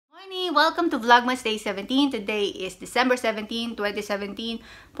Welcome to Vlogmas Day 17. Today is December 17, 2017.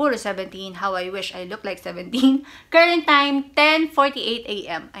 Puro 17. How I wish I look like 17. Current time, 10:48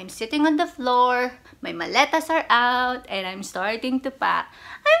 a.m. I'm sitting on the floor. My maletas are out. And I'm starting to pack.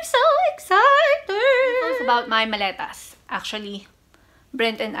 I'm so excited! It's about my maletas. Actually,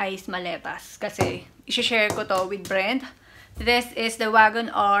 Brent and I's maletas. Kasi, isi-share ko to with Brent. This is the Wagon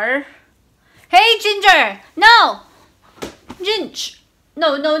R. Hey, Ginger! No! Ginge!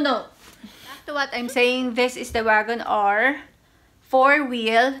 No. Back to what I'm saying, this is the Wagon R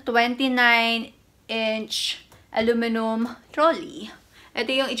 4-wheel, 29-inch aluminum trolley.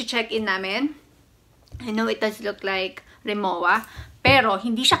 Ito yung i-check-in namin. I know it does look like Rimowa, pero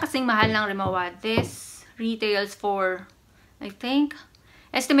hindi siya kasing mahal ng Rimowa. This retails for, I think,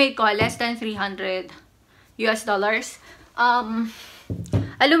 estimate ko, less than $300 US.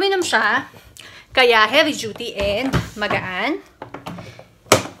 Aluminum siya, kaya heavy duty and magaan.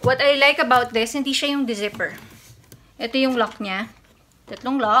 What I like about this, hindi siya yung zipper. Ito yung lock niya.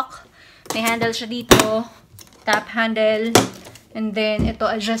 Tatlong lock. May handle siya dito. Tap handle. And then, ito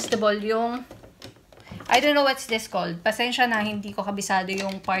adjustable yung... I don't know what's this called. Pasensya na, hindi ko kabisado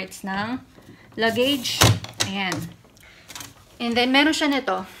yung parts ng luggage. Ayan. And then, meron siya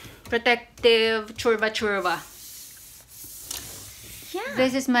nito. Protective churva. Yeah.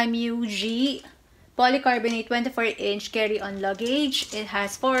 This is my Muji polycarbonate 24-inch carry-on luggage. It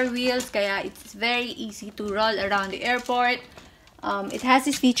has 4 wheels, kaya it's very easy to roll around the airport. It has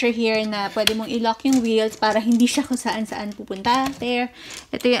this feature here na pwede mong i-lock yung wheels para hindi siya kung saan-saan pupunta. There.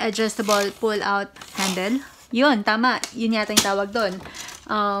 Ito yung adjustable pull-out handle. Yun, tama. Yun yata yung tawag doon.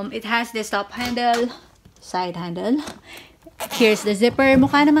 It has this top handle, side handle. Here's the zipper.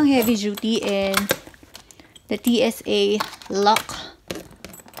 Mukha namang heavy duty and the TSA lock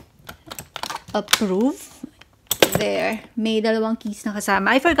approve. There. May dalawang keys na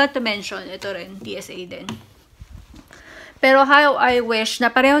kasama. I forgot to mention, ito rin, TSA din. Pero how I wish na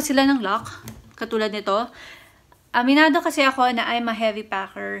pareho sila ng lock. Katulad nito. Aminado kasi ako na I'm a heavy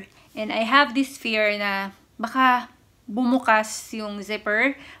packer. And I have this fear na baka bumukas yung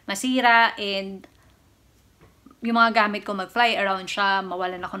zipper, masira, and yung mga gamit ko mag-fly around siya,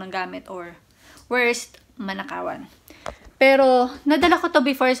 mawalan ako ng gamit, or worst, manakawan. Pero, nadala ko to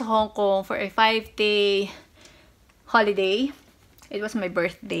before sa Hong Kong for a 5-day holiday. It was my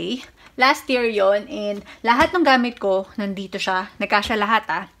birthday. Last year yon, and lahat ng gamit ko, nandito siya. Nagkasya lahat,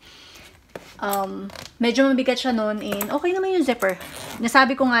 medyo mabigat siya noon, and okay naman yung zipper.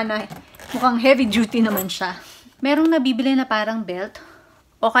 Nasabi ko nga na mukhang heavy duty naman siya. Merong nabibili na parang belt.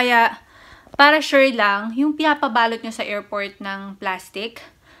 O kaya, para sure lang, yung pinapabalot nyo sa airport ng plastic.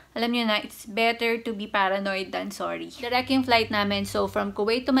 Alam niyo na, it's better to be paranoid than sorry. Direct yung flight namin. So, from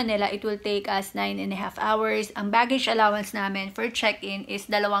Kuwait to Manila, it will take us 9.5 hours. Ang baggage allowance namin for check-in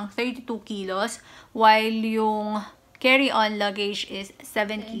is 32 kilos, while yung carry-on luggage is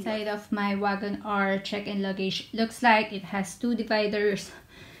 7 kilos. Inside of my Wagon R check-in luggage, looks like it has 2 dividers.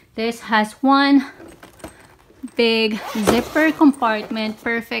 This has one big zipper compartment,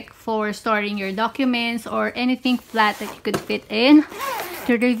 perfect for storing your documents or anything flat that you could fit in.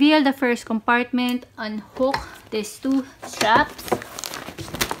 To reveal the first compartment, unhook these 2 straps.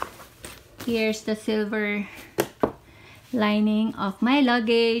 Here's the silver lining of my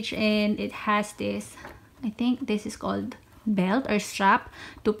luggage, and it has this, I think this is called belt or strap,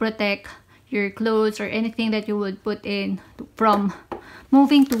 to protect your clothes or anything that you would put in from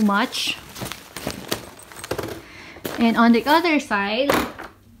moving too much. And on the other side,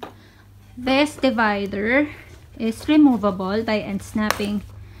 this divider is removable by unsnapping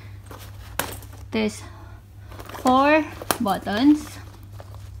this 4 buttons.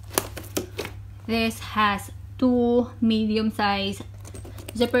 This has 2 medium-sized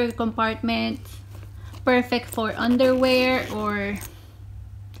zipper compartments, perfect for underwear or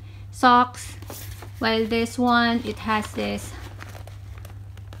socks. While this one, it has this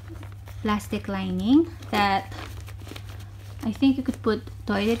plastic lining that I think you could put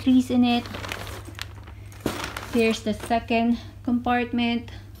toiletries in it. Here's the second compartment.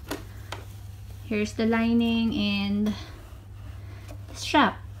 Here's the lining and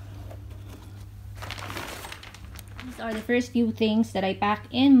strap. These are the first few things that I pack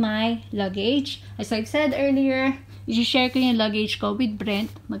in my luggage. As I've said earlier, i-share ko yung luggage ko with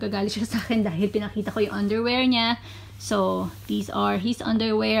Brent. Magagalit siya sa akin dahil pinakita ko yung underwear niya. So, these are his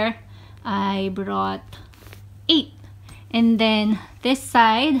underwear. I brought 8. And then, this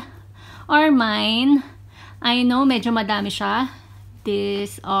side are mine. I know, medyo madami siya.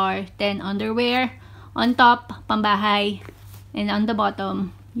 These are 10 underwear. On top, pambahay. And on the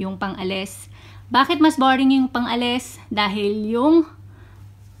bottom, yung pang-alis. Bakit mas boring yung pang-alis? Dahil yung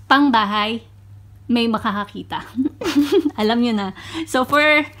pang bahay, may makakakita. Alam nyo na. So,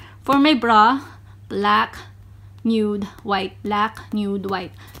 for my bra, black, nude, white, black, nude,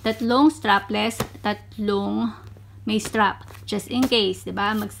 white. Tatlong strapless, tatlong may strap. Just in case,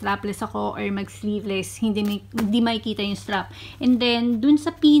 diba? Mag-strapless ako or mag-sleeveless. Hindi makikita yung strap. And then, dun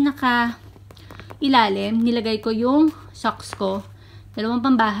sa pinaka ilalim, nilagay ko yung socks ko. Dalawang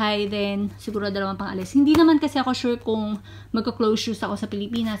pambahay, then siguro dalawang pang alis. Hindi naman kasi ako sure kung magko-close shoes ako sa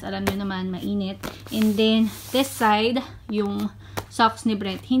Pilipinas. Alam nyo naman, mainit. And then, this side, yung socks ni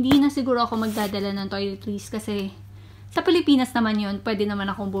Brent. Hindi na siguro ako magdadala ng toiletries kasi sa Pilipinas naman yun, pwede naman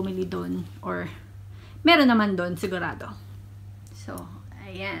akong bumili doon. Or, meron naman doon, sigurado. So,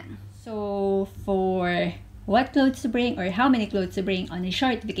 ayan. So, for what clothes to bring or how many clothes to bring on a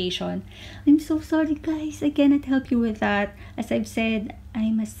short vacation. I'm so sorry guys, I cannot help you with that. As I've said,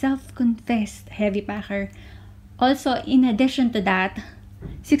 I'm a self-confessed heavy packer. Also, in addition to that,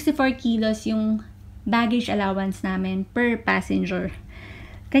 64 kilos yung baggage allowance namin per passenger.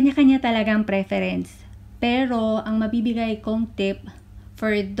 Kanya-kanya talagang preference. Pero, ang mabibigay kong tip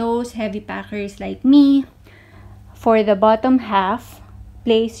for those heavy packers like me, for the bottom half,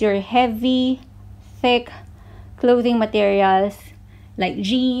 place your heavy, thick clothing materials like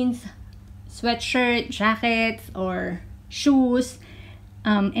jeans, sweatshirt, jackets, or shoes.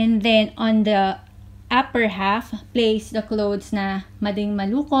 And then on the upper half, place the clothes na madaling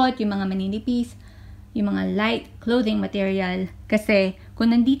malukot, yung mga maninipis, yung mga light clothing material. Kasi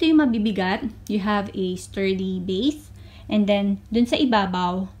kung nandito yung mabibigat, you have a sturdy base. And then dun sa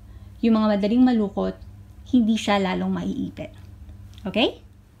ibabaw, yung mga madaling malukot, hindi siya lalong maiipit. Okay?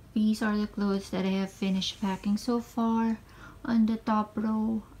 These are the clothes that I have finished packing so far. On the top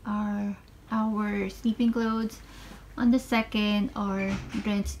row are our sleeping clothes. On the second are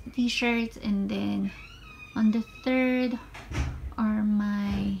Brent's t-shirts. And then on the third are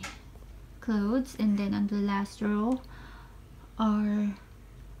my clothes. And then on the last row are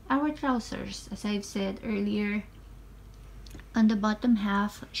our trousers. As I've said earlier, on the bottom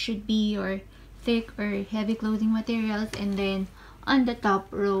half should be your thick or heavy clothing materials. And then on the top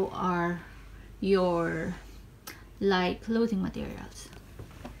row are your light clothing materials.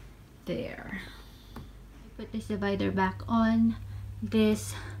 There. I put this divider back on.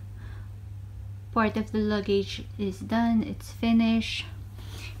 This part of the luggage is done. It's finished.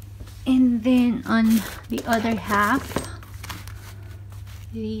 And then on the other half,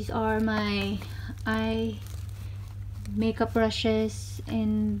 these are my eye makeup brushes.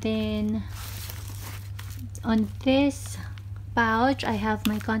 And then on this pouch, I have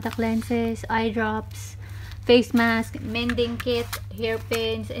my contact lenses, eye drops, face mask, mending kit,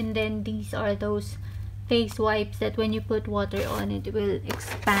 hairpins, and then these are those face wipes that when you put water on it will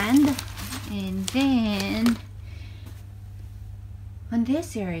expand. And then on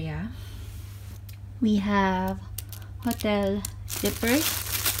this area we have hotel slippers,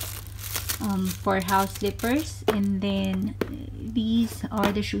 for house slippers. And then these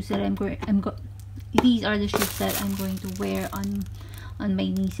are the shoes that these are the shoes that I'm going to wear on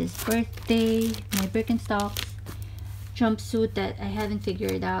my niece's birthday. My Birkenstocks, jumpsuit that I haven't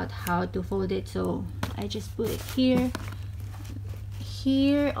figured out how to fold it, so I just put it here.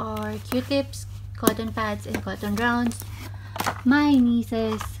 Here are Q-tips, cotton pads, and cotton rounds. My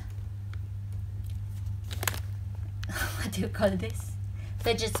niece's what do you call this?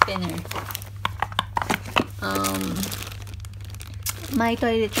 Fidget spinner. My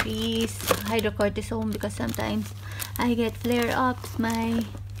toiletries, hydrocortisone, because sometimes I get flare-ups. My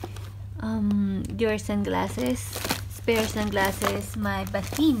Dior sunglasses, spare sunglasses, my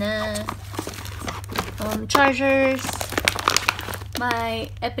bathina, chargers, my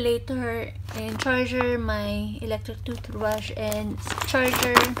epilator and charger, my electric toothbrush and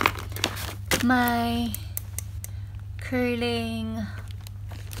charger, my curling,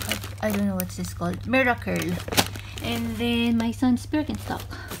 I don't know what's this called, Miracle. And then my son's Birkenstock.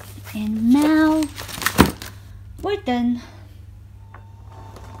 And now we're done.